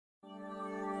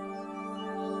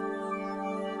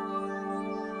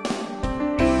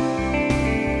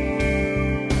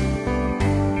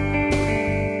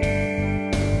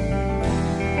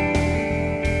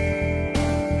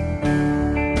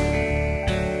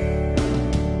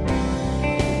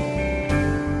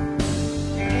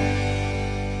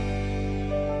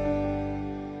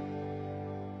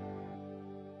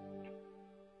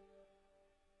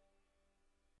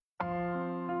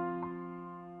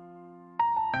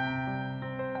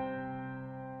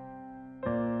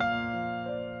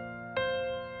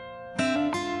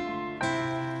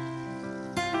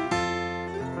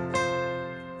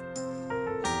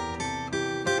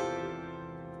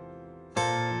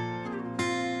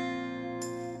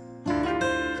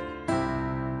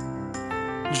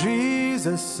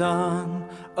Jesus, Son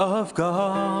of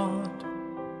God,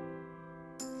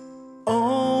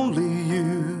 only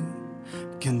you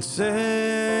can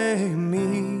save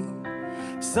me.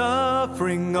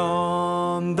 Suffering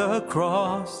on the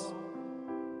cross,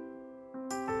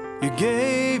 you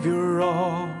gave your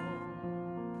all,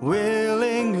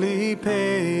 willingly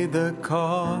paid the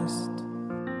cost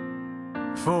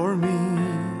for me.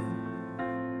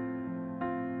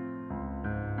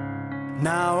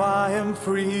 Now I am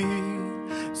free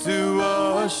to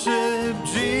worship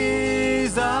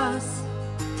Jesus.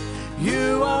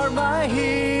 You are my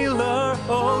healer,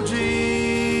 oh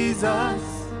Jesus.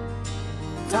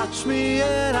 Touch me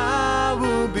and I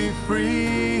will be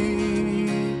free.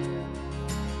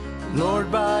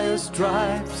 Lord, by your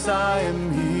stripes I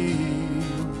am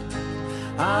healed.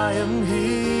 I am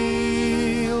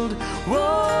healed.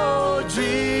 Whoa,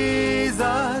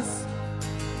 Jesus,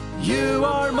 you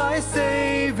are my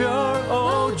Savior,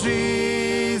 oh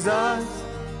Jesus.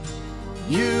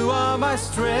 You are my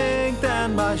strength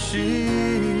and my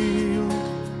shield.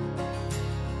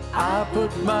 I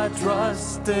put my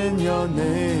trust in your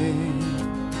name,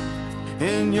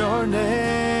 in your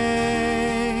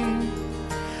name,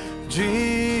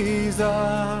 Jesus.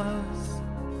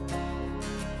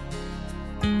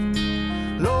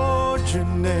 Lord, your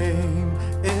name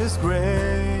is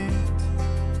great,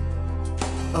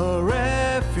 a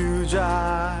refuge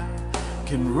I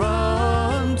can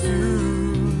run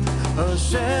to, a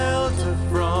shelter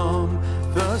from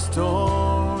the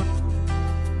storm,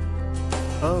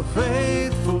 a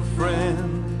faithful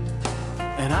friend,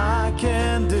 and I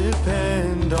can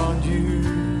depend on you.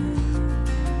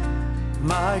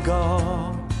 My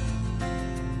God,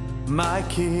 my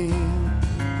King,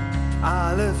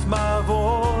 I lift my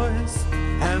voice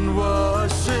and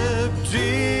worship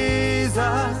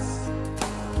Jesus.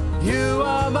 You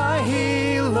are my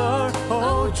healer,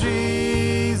 oh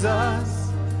Jesus.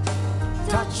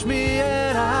 Touch me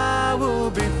and I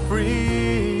will be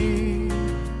free.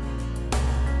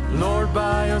 Lord,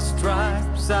 by your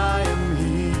stripes I am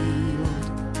healed.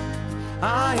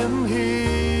 I am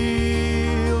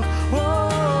healed.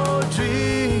 Oh,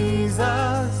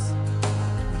 Jesus,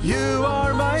 you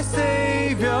are my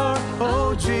Savior.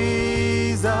 Oh,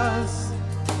 Jesus,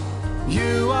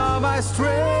 you are my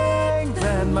strength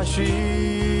and my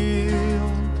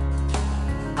shield.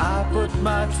 I put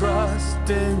my trust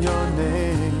in your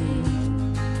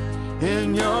name,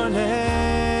 in your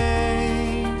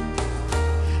name,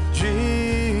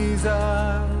 Jesus.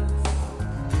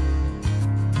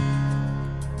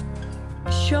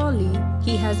 Surely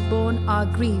he has borne our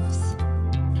griefs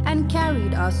and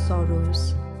carried our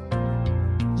sorrows.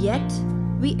 Yet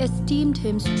we esteemed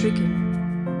him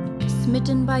stricken,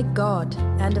 smitten by God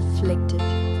and afflicted.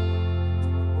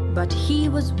 But he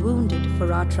was wounded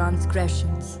for our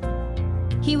transgressions.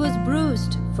 He was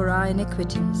bruised for our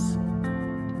iniquities.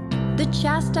 The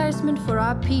chastisement for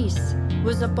our peace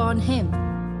was upon him,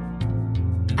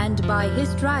 and by his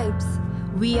stripes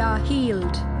we are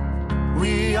healed.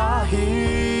 We are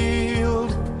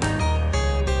healed.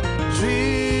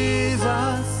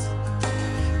 Jesus,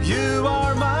 you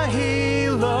are my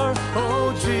healer,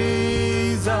 oh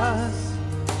Jesus.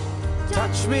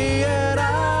 Touch me and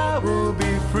I will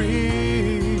be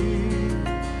free.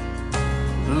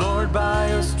 Lord, by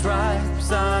your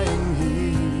stripes I am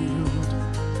healed.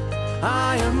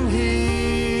 I am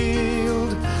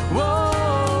healed.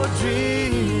 Whoa,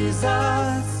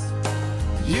 Jesus,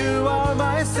 you are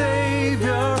my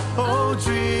Savior, oh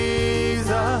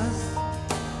Jesus.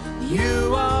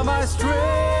 You are my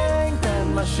strength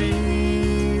and my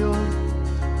shield.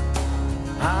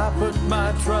 I put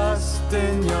my trust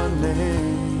in your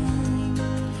name,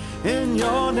 in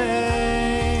your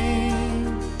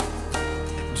name,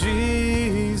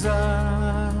 Jesus.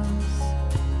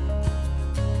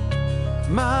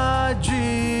 My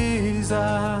Jesus,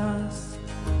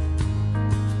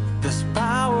 there's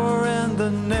power in the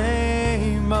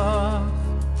name of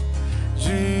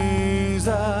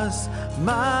Jesus,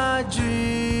 my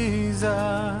Jesus.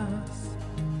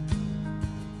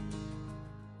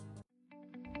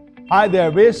 Hi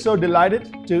there, we're so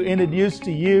delighted to introduce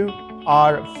to you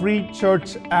our free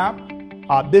church app.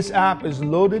 This app is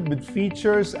loaded with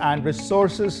features and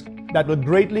resources that will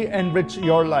greatly enrich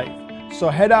your life. So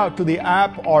head out to the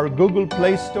app or Google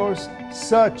Play stores,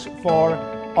 search for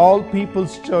All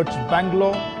People's Church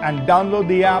Bangalore and download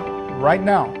the app right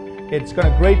now. It's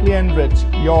going to greatly enrich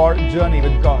your journey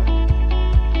with God.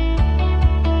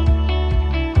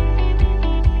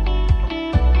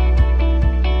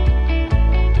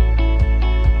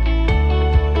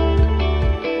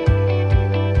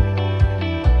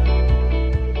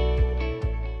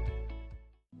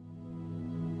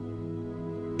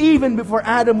 Even before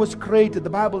Adam was created, the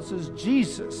Bible says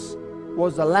Jesus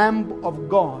was the Lamb of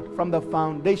God from the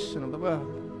foundation of the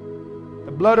world.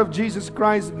 The blood of Jesus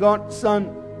Christ, God's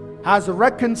Son, has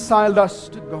reconciled us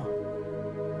to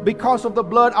God. Because of the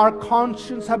blood, our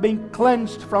conscience have been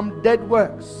cleansed from dead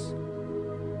works.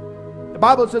 The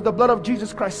Bible says the blood of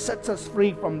Jesus Christ sets us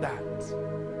free from that.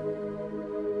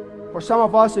 For some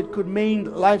of us, it could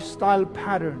mean lifestyle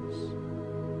patterns,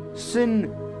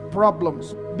 sin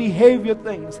problems, behavior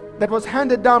things that was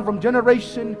handed down from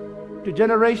generation to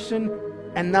generation,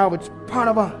 and now it's part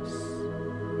of us.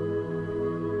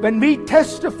 When we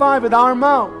testify with our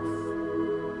mouth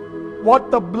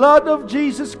what the blood of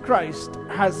Jesus Christ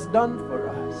has done for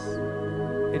us,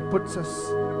 it puts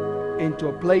us into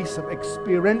a place of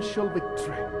experiential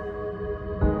victory.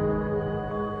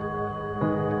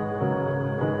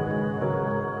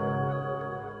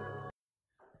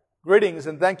 Greetings,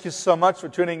 and thank you so much for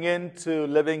tuning in to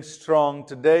Living Strong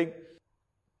today.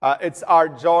 It's our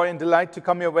joy and delight to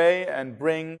come your way and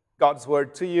bring God's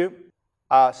Word to you.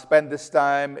 Spend this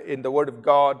time in the Word of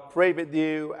God, pray with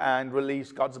you, and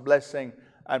release God's blessing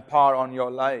and power on your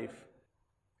life.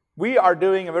 We are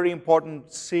doing a very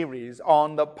important series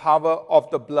on the power of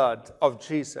the blood of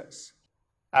Jesus.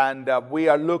 And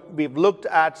we've looked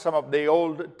at some of the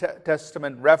Old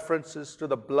Testament references to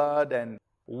the blood and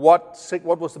what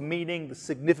was the meaning, the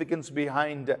significance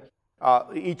behind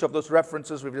each of those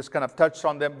references. We've just kind of touched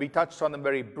on them. We touched on them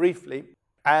very briefly.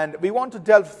 And we want to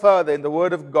delve further in the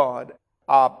Word of God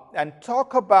and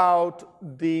talk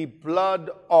about the blood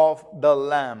of the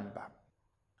Lamb.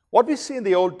 What we see in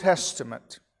the Old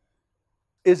Testament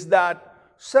is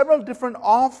that several different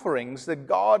offerings that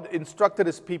God instructed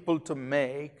His people to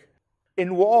make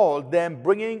involved them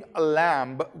bringing a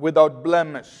lamb without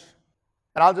blemish.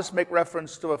 And I'll just make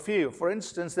reference to a few. For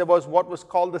instance, there was what was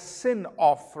called the sin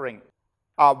offering,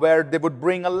 where they would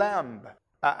bring a lamb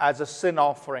as a sin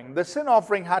offering. The sin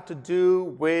offering had to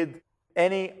do with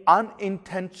any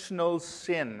unintentional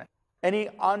sin, any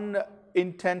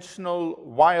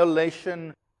unintentional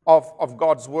violation of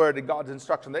God's word and God's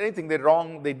instruction. Anything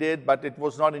wrong they did, but it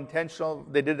was not intentional,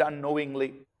 they did it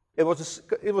unknowingly. It was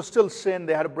still sin.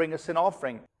 They had to bring a sin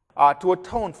offering to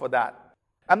atone for that.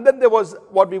 And then there was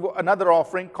another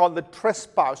offering called the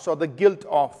trespass or the guilt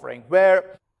offering,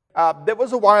 where there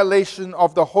was a violation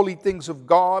of the holy things of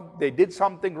God. They did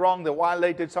something wrong. They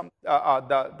violated something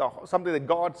that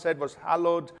God said was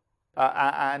hallowed,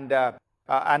 and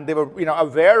they were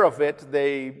aware of it.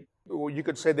 You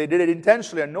could say they did it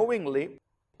intentionally and knowingly.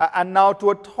 And now to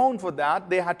atone for that,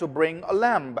 they had to bring a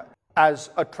lamb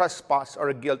as a trespass or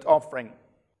a guilt offering.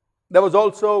 There was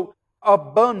also a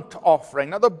burnt offering.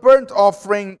 Now, the burnt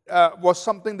offering was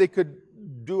something they could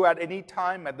do at any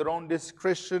time at their own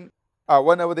discretion,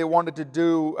 whenever they wanted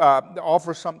to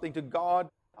offer something to God.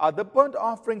 The burnt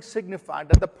offering signified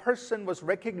that the person was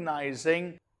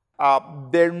recognizing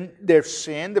their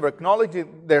sin. They were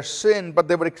acknowledging their sin, but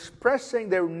they were expressing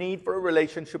their need for a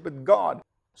relationship with God.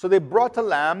 So they brought a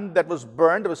lamb that was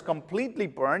burned, it was completely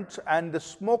burnt, and the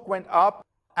smoke went up,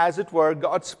 as it were,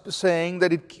 God's saying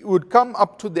that it would come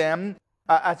up to them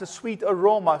as a sweet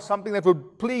aroma, something that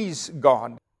would please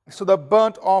God. So the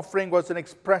burnt offering was an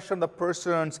expression of the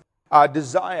person's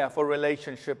desire for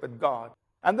relationship with God.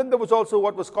 And then there was also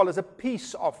what was called as a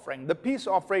peace offering. The peace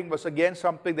offering was again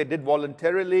something they did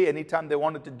voluntarily anytime they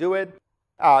wanted to do it.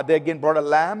 They again brought a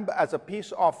lamb as a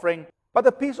peace offering. But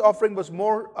the peace offering was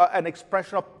more an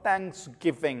expression of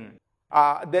thanksgiving.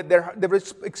 They were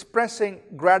expressing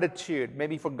gratitude,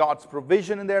 maybe for God's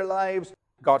provision in their lives,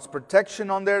 God's protection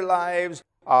on their lives,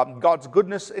 God's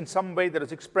goodness in some way that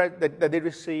was expressed that they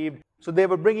received. So they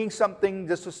were bringing something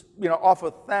just to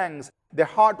offer thanks. Their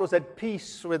heart was at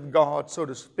peace with God, so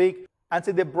to speak, and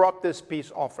so they brought this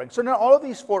peace offering. So now all of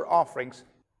these four offerings,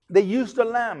 they used a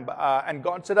lamb, and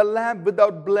God said a lamb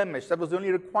without blemish. That was the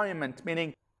only requirement,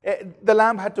 meaning the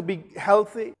lamb had to be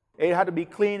healthy, it had to be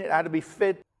clean, it had to be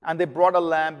fit, and they brought a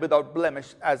lamb without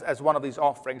blemish as one of these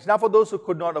offerings. Now for those who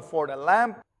could not afford a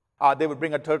lamb, they would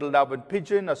bring a turtle dove and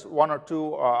pigeon, as one or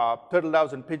two turtle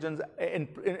doves and pigeons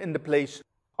in the place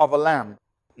of a lamb.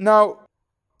 Now,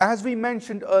 as we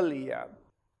mentioned earlier,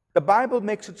 the Bible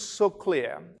makes it so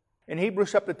clear in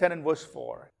Hebrews chapter 10 and verse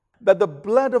 4 that the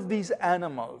blood of these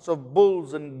animals, of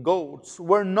bulls and goats,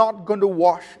 were not going to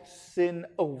wash sin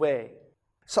away.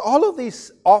 So all of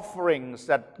these offerings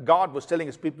that God was telling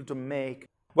His people to make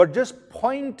were just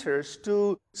pointers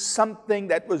to something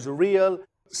that was real,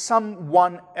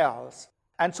 someone else.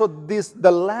 And so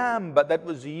the lamb that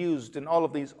was used in all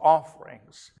of these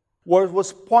offerings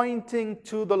was pointing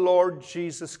to the Lord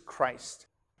Jesus Christ.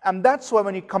 And that's why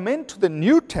when you come into the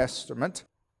New Testament,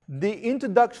 The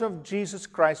introduction of Jesus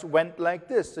Christ went like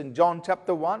this. In John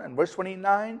chapter 1 and verse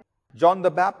 29, John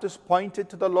the Baptist pointed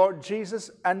to the Lord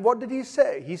Jesus, and what did he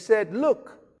say? He said,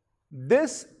 "Look,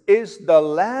 this is the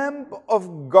Lamb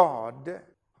of God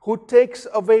who takes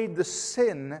away the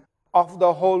sin of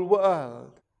the whole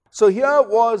world." So here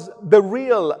was the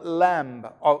real lamb,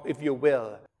 if you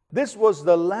will. This was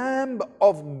the Lamb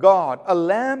of God, a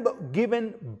lamb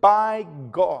given by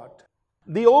God.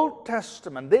 The Old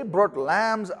Testament, they brought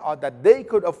lambs that they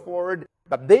could afford,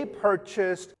 that they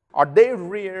purchased or they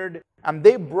reared, and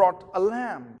they brought a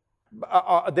lamb,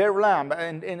 their lamb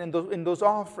in those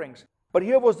offerings. But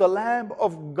here was the Lamb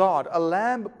of God, a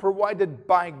lamb provided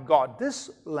by God. This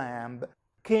lamb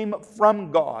came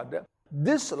from God.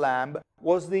 This lamb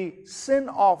was the sin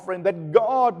offering that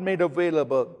God made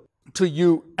available to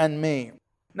you and me.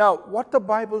 Now, what the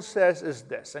Bible says is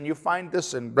this, and you find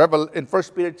this in 1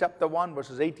 Peter chapter 1,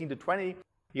 verses 18 to 20.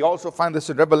 You also find this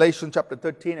in Revelation chapter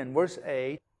 13 and verse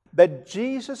 8, that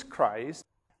Jesus Christ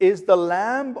is the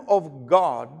Lamb of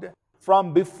God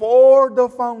from before the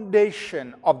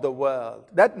foundation of the world.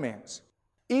 That means,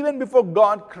 even before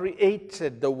God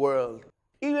created the world,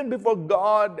 even before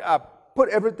God put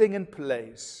everything in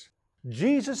place,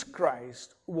 Jesus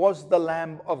Christ was the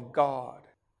Lamb of God.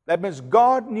 That means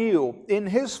God knew in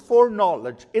His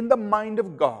foreknowledge, in the mind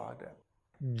of God,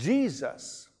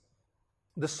 Jesus,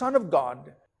 the Son of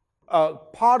God,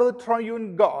 part of the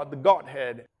triune God, the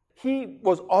Godhead, He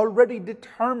was already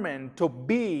determined to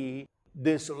be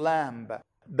this lamb.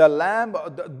 The lamb,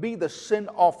 be the sin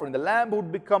offering. The lamb who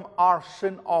would become our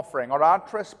sin offering, or our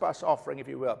trespass offering, if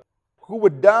you will, who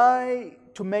would die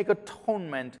to make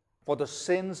atonement for the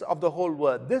sins of the whole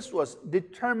world. This was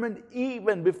determined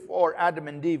even before Adam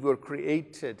and Eve were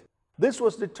created. This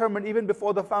was determined even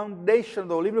before the foundation of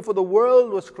the world, even before the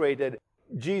world was created.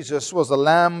 Jesus was the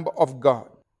Lamb of God.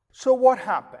 So what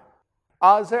happened?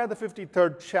 Isaiah the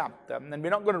 53rd chapter, and we're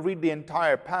not going to read the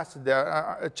entire passage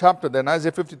there, chapter there, in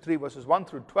Isaiah 53 verses 1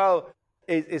 through 12,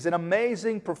 is an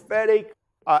amazing prophetic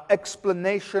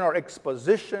explanation or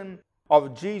exposition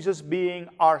of Jesus being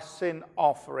our sin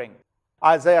offering.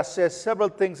 Isaiah says several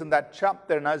things in that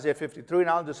chapter in Isaiah 53, and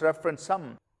I'll just reference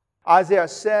some. Isaiah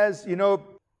says, you know,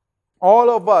 all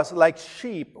of us like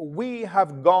sheep, we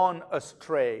have gone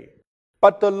astray,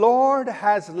 but the Lord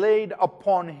has laid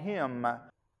upon Him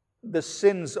the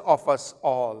sins of us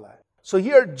all. So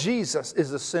here Jesus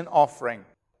is the sin offering.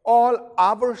 All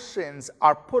our sins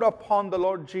are put upon the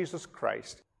Lord Jesus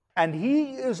Christ, and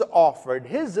He is offered,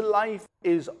 His life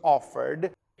is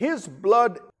offered, His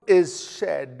blood is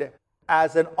shed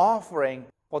as an offering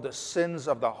for the sins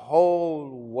of the whole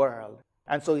world.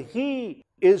 And so He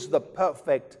is the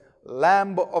perfect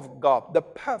Lamb of God, the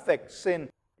perfect sin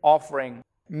offering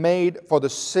made for the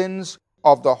sins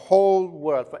of the whole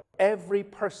world. For every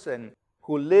person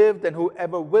who lived and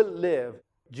whoever will live,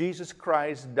 Jesus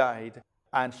Christ died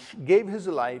and gave His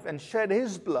life and shed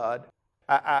His blood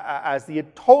as the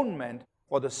atonement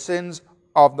for the sins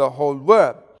of the whole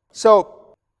world.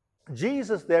 So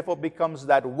Jesus therefore becomes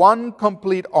that one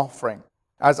complete offering.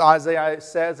 As Isaiah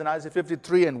says in Isaiah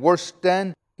 53 and verse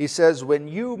 10, he says, when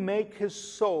you make His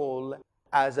soul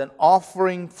as an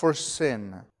offering for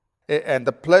sin, and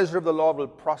the pleasure of the Lord will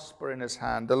prosper in His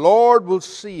hand, the Lord will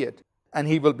see it and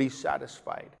He will be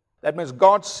satisfied. That means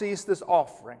God sees this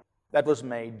offering that was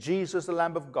made, Jesus the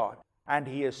Lamb of God, and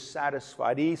He is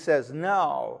satisfied. He says,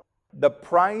 now the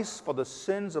price for the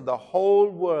sins of the whole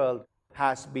world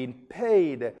has been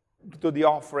paid to the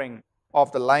offering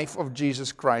of the life of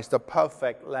Jesus Christ, the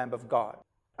perfect Lamb of God.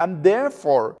 And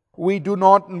therefore, we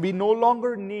no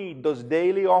longer need those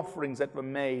daily offerings that were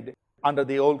made under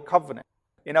the Old Covenant.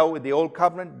 You know, with the Old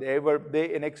Covenant,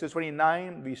 in Exodus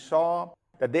 29, we saw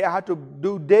that they had to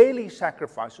do daily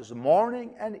sacrifices,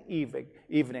 morning and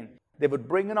evening. They would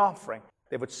bring an offering.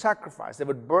 They would sacrifice. They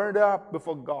would burn it up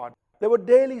before God. There were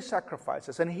daily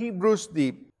sacrifices. And Hebrews,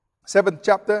 the 7th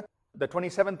chapter, the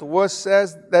 27th verse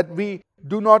says that we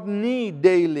do not need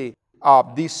daily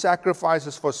these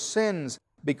sacrifices for sins,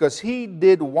 because He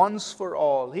did once for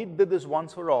all. He did this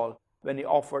once for all when He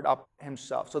offered up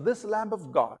Himself. So this Lamb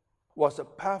of God was a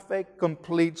perfect,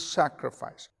 complete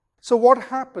sacrifice. So what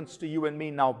happens to you and me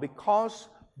now? Because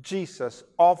Jesus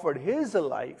offered His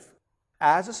life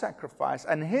as a sacrifice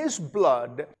and His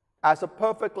blood as a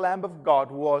perfect Lamb of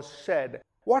God was shed,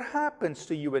 what happens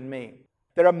to you and me?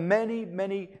 There are many,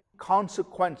 many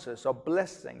consequences or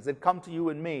blessings that come to you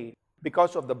and me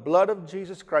because of the blood of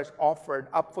Jesus Christ offered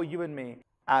up for you and me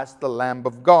as the Lamb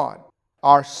of God.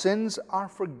 Our sins are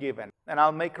forgiven. And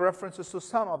I'll make references to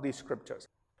some of these scriptures.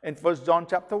 In 1 John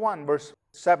chapter 1, verse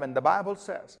 7, the Bible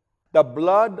says The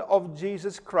blood of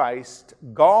Jesus Christ,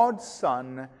 God's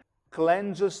Son,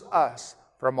 cleanses us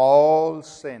from all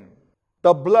sin.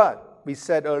 The blood, we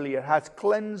said earlier, has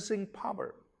cleansing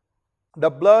power. The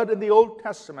blood in the Old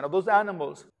Testament of those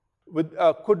animals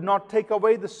could not take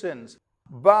away the sins.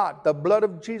 But the blood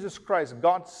of Jesus Christ,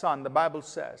 God's Son, the Bible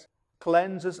says,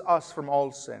 cleanses us from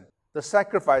all sin. The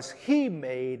sacrifice He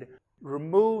made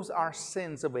removes our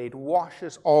sins away. It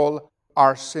washes all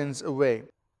our sins away.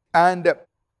 And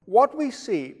what we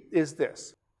see is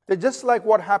this, that just like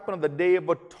what happened on the Day of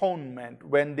Atonement,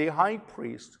 when the high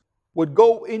priest would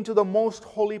go into the most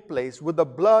holy place with the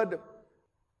blood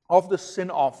of the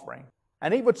sin offering,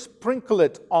 and he would sprinkle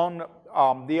it on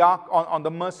the ark, on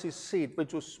the mercy seat,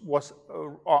 which was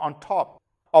on top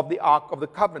of the Ark of the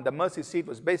Covenant. The mercy seat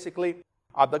was basically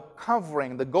the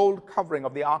covering, the gold covering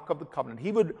of the Ark of the Covenant.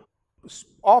 He would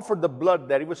offer the blood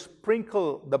there. He would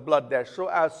sprinkle the blood there,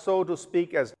 so to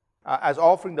speak, as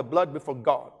offering the blood before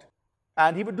God.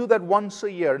 And he would do that once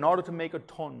a year in order to make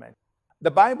atonement.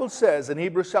 The Bible says in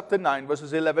Hebrews chapter 9,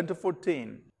 verses 11 to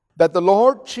 14, that the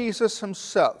Lord Jesus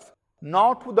Himself,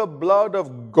 not with the blood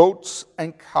of goats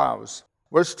and cows,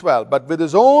 verse 12, but with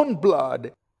His own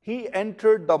blood, He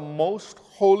entered the most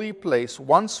holy place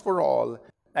once for all,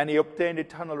 and He obtained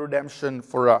eternal redemption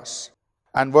for us.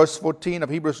 And verse 14 of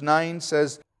Hebrews 9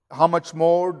 says, how much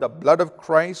more the blood of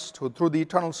Christ, who through the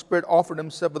eternal Spirit offered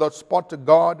Himself without spot to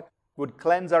God, would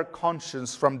cleanse our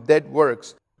conscience from dead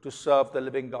works to serve the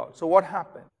living God. So what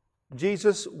happened?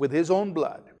 Jesus, with His own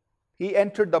blood, He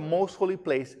entered the most holy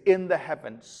place in the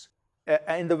heavens,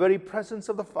 in the very presence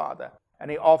of the Father,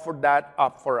 and He offered that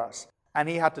up for us. And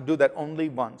He had to do that only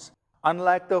once.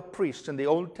 Unlike the priest in the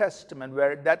Old Testament,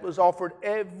 where that was offered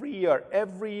every year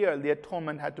the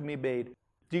atonement had to be made.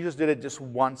 Jesus did it just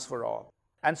once for all.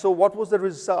 And so what was the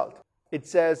result? It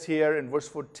says here in verse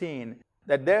 14,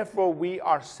 that therefore we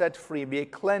are set free, we are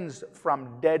cleansed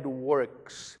from dead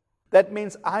works. That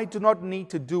means I do not need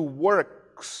to do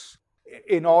works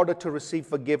in order to receive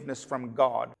forgiveness from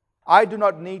God. I do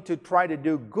not need to try to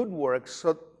do good works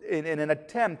in an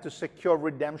attempt to secure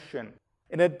redemption,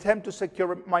 in an attempt to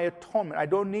secure my atonement. I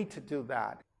don't need to do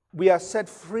that. We are set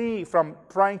free from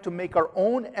trying to make our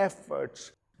own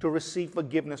efforts to receive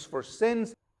forgiveness for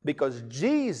sins, because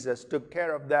Jesus took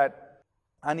care of that,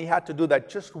 and He had to do that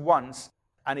just once,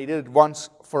 and He did it once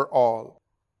for all.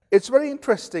 It's very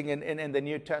interesting in the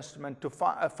New Testament to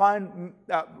find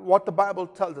what the Bible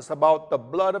tells us about the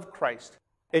blood of Christ.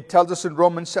 It tells us in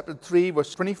Romans chapter 3,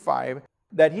 verse 25,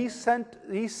 that He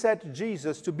set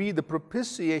Jesus to be the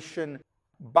propitiation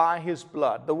by His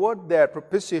blood. The word there,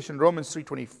 propitiation, Romans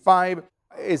 3:25,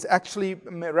 is actually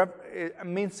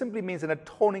simply means an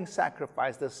atoning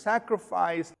sacrifice, the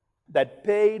sacrifice that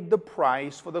paid the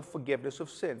price for the forgiveness of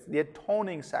sins, the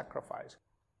atoning sacrifice.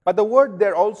 But the word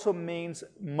there also means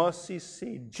mercy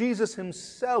seat. Jesus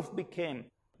Himself became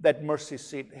that mercy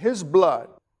seat. His blood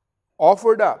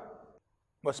offered up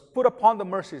was put upon the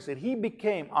mercy seat. He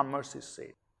became our mercy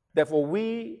seat. Therefore,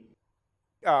 we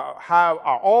have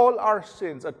all our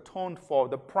sins atoned for.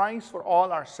 The price for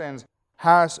all our sins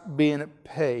has been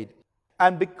paid.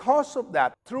 And because of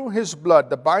that, through His blood,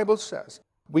 the Bible says,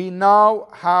 we now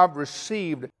have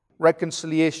received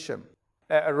reconciliation.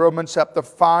 Romans chapter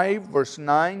 5, verse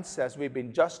 9 says, we've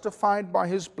been justified by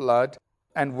His blood.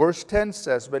 And verse 10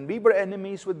 says, when we were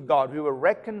enemies with God, we were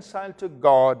reconciled to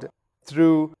God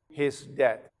through His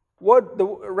death. What the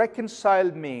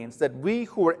reconciled means, that we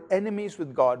who were enemies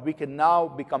with God, we can now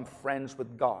become friends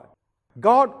with God.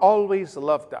 God always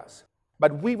loved us,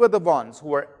 but we were the ones who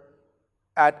were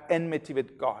at enmity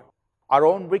with God. Our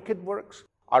own wicked works,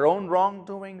 our own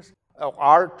wrongdoings,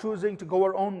 our choosing to go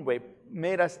our own way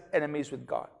made us enemies with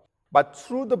God. But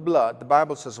through the blood, the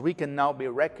Bible says, we can now be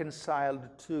reconciled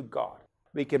to God.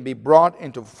 We can be brought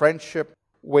into friendship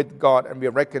with God, and we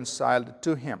are reconciled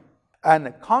to Him.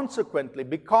 And consequently,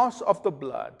 because of the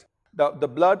blood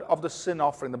of the sin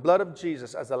offering, the blood of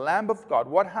Jesus as the Lamb of God,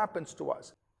 what happens to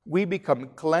us? We become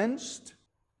cleansed,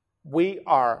 we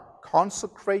are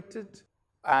consecrated,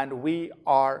 and we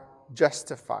are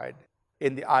justified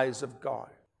in the eyes of God.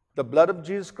 The blood of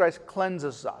Jesus Christ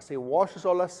cleanses us. He washes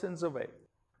all our sins away.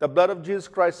 The blood of Jesus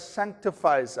Christ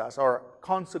sanctifies us or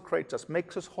consecrates us,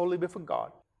 makes us holy before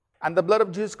God. And the blood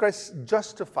of Jesus Christ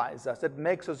justifies us. It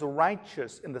makes us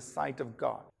righteous in the sight of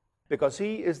God, because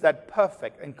He is that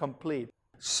perfect and complete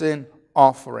sin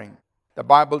offering. The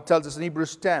Bible tells us in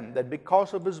Hebrews 10 that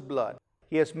because of His blood,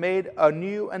 He has made a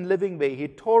new and living way. He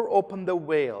tore open the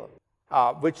veil,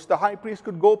 which the high priest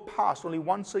could go past only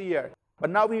once a year.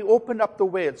 But now He opened up the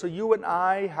veil, so you and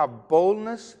I have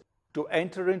boldness to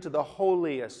enter into the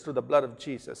holiest through the blood of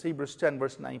Jesus. Hebrews 10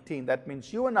 verse 19. That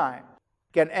means you and I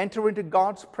can enter into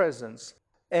God's presence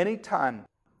anytime,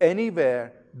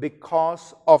 anywhere,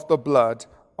 because of the blood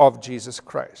of Jesus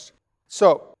Christ.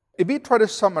 So, if we try to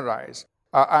summarize,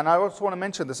 and I also want to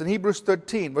mention this, in Hebrews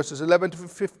 13 verses 11 to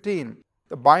 15,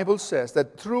 the Bible says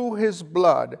that through His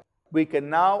blood, we can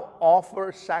now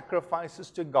offer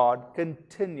sacrifices to God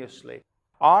continuously.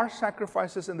 Our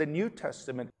sacrifices in the New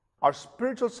Testament are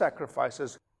spiritual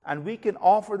sacrifices, and we can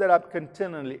offer that up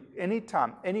continually,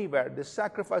 anytime, anywhere. The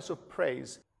sacrifice of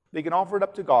praise, we can offer it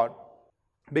up to God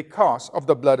because of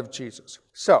the blood of Jesus.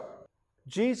 So,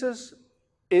 Jesus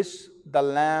is the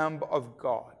Lamb of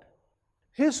God.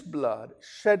 His blood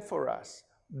shed for us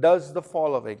does the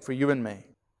following for you and me.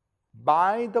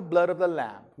 By the blood of the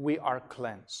Lamb, we are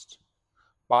cleansed.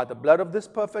 By the blood of this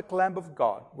perfect Lamb of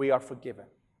God, we are forgiven.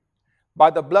 By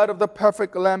the blood of the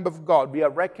perfect Lamb of God, we are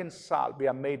reconciled. We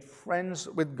are made friends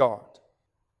with God.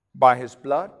 By His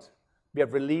blood, we are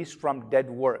released from dead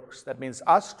works. That means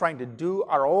us trying to do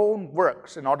our own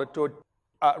works in order to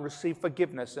receive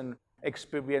forgiveness and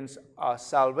experience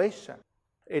salvation.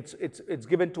 It's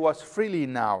given to us freely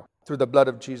now through the blood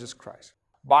of Jesus Christ.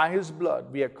 By His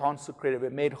blood, we are consecrated. We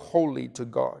are made holy to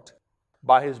God.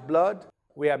 By His blood,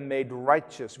 we are made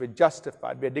righteous. We are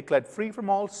justified. We are declared free from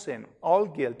all sin, all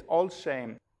guilt, all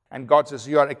shame. And God says,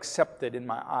 you are accepted in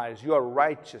my eyes. You are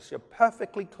righteous. You're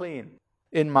perfectly clean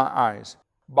in my eyes.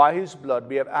 By His blood,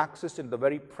 we have access into the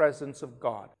very presence of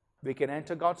God. We can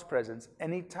enter God's presence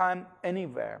anytime,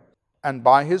 anywhere. And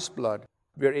by His blood,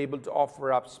 we are able to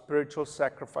offer up spiritual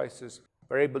sacrifices.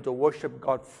 We're able to worship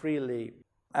God freely.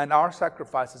 And our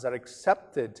sacrifices are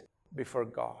accepted before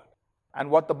God. And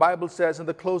what the Bible says in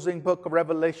the closing book of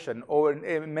Revelation, or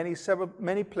in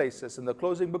many places in the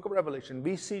closing book of Revelation,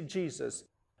 we see Jesus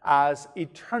as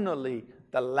eternally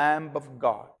the Lamb of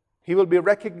God. He will be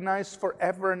recognized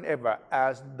forever and ever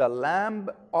as the Lamb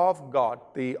of God,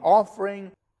 the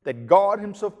offering that God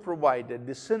Himself provided,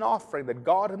 the sin offering that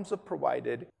God Himself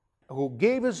provided, who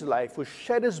gave His life, who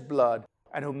shed His blood,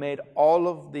 and who made all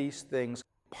of these things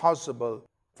possible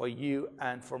for you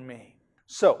and for me.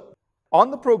 So, on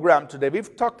the program today,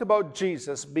 we've talked about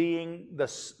Jesus being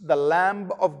the Lamb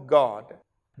of God,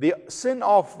 the sin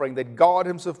offering that God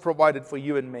Himself provided for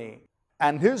you and me.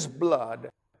 And His blood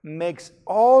makes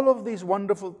all of these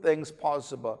wonderful things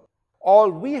possible. All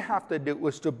we have to do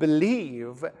is to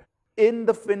believe in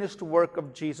the finished work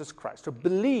of Jesus Christ, to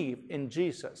believe in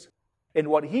Jesus, in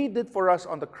what He did for us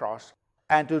on the cross,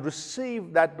 and to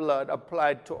receive that blood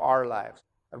applied to our lives.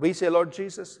 And we say, Lord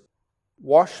Jesus,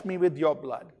 wash me with your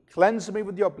blood. Cleanse me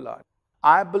with your blood.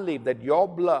 I believe that your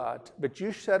blood, which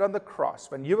you shed on the cross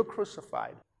when you were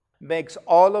crucified, makes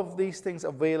all of these things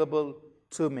available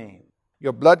to me.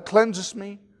 Your blood cleanses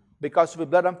me. Because of your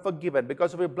blood, I'm forgiven.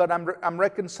 Because of your blood, I'm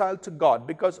reconciled to God.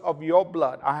 Because of your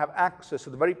blood, I have access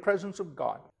to the very presence of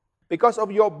God. Because of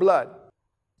your blood,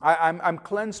 I'm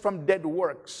cleansed from dead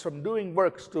works, from doing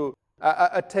works to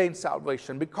attain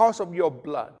salvation. Because of your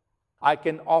blood, I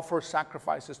can offer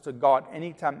sacrifices to God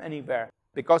anytime, anywhere.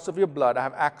 Because of your blood, I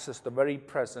have access to the very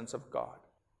presence of God.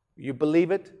 You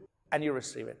believe it and you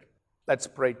receive it. Let's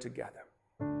pray together.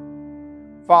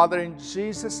 Father, in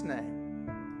Jesus' name,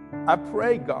 I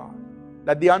pray, God,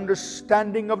 that the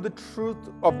understanding of the truth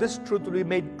of this truth will be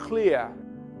made clear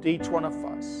to each one of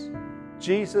us.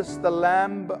 Jesus, the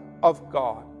Lamb of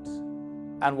God,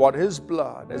 and what His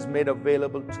blood has made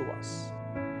available to us.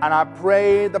 And I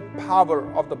pray the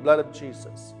power of the blood of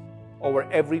Jesus over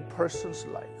every person's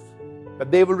life,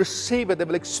 that they will receive it, they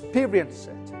will experience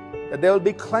it, that there will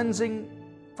be cleansing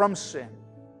from sin,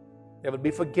 there will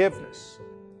be forgiveness,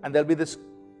 and there will be this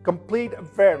complete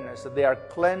awareness that they are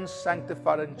cleansed,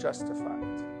 sanctified, and justified.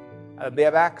 And that they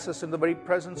have access in the very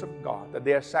presence of God, that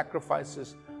their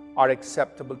sacrifices are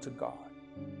acceptable to God.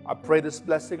 I pray this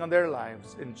blessing on their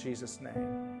lives in Jesus'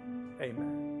 name.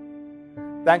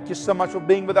 Amen. Thank you so much for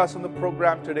being with us on the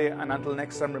program today. And until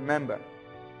next time, remember,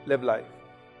 live life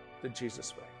the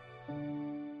Jesus way.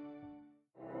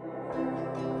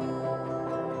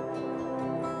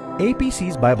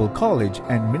 APC's Bible College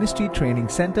and Ministry Training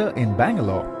Center in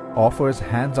Bangalore offers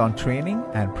hands-on training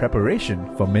and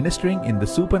preparation for ministering in the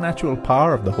supernatural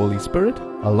power of the Holy Spirit,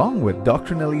 along with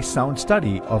doctrinally sound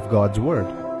study of God's Word.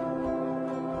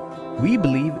 We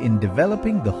believe in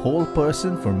developing the whole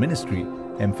person for ministry,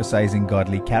 emphasizing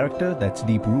godly character that's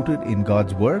deep-rooted in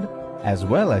God's Word, as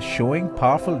well as showing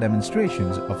powerful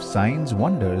demonstrations of signs,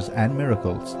 wonders, and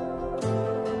miracles.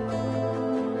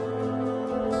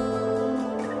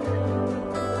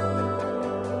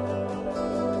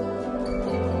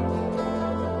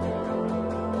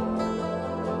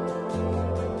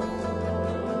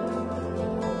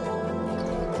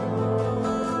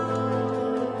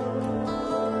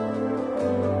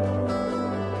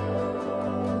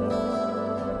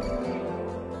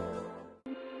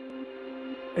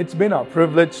 It's been our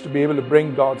privilege to be able to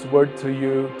bring God's Word to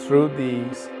you through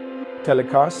these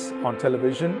telecasts on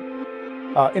television.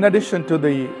 In addition to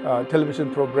the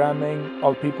television programming,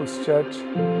 All People's Church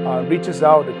reaches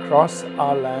out across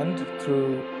our land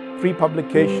through free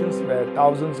publications where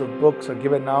thousands of books are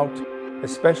given out,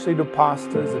 especially to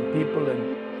pastors and people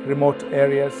in remote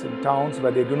areas in towns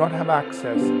where they do not have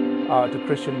access to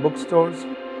Christian bookstores.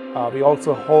 We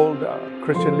also hold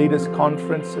Christian leaders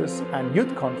conferences and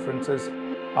youth conferences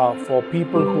for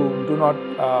people who do not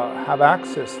have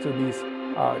access to these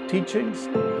teachings.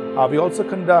 We also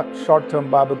conduct short-term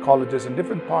Bible colleges in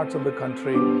different parts of the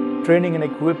country, training and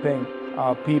equipping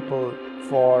people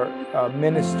for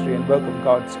ministry and work of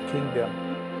God's kingdom.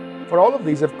 For all of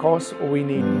these, of course, we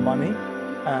need money,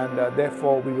 and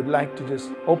therefore we would like to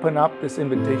just open up this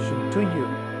invitation to you.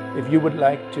 If you would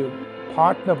like to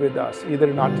partner with us, either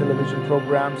in our television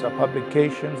programs, our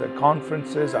publications, our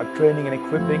conferences, our training and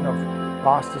equipping of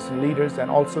pastors and leaders,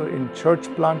 and also in church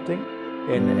planting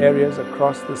in areas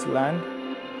across this land,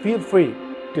 feel free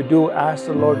to do as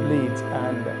the Lord leads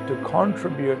and to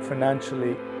contribute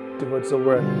financially towards the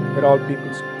work that All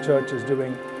People's Church is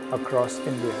doing across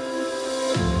India.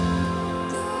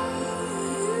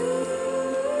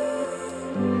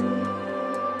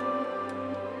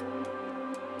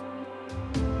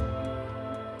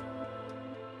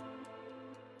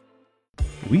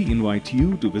 We invite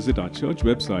you to visit our church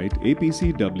website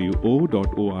apcwo.org,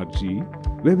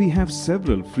 where we have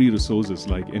several free resources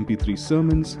like MP3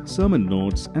 sermons, sermon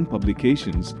notes, and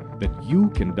publications that you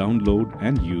can download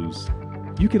and use.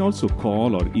 You can also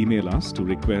call or email us to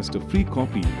request a free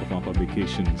copy of our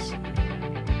publications.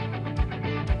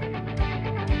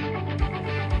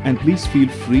 And please feel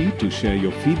free to share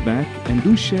your feedback and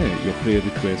do share your prayer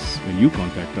requests when you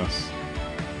contact us.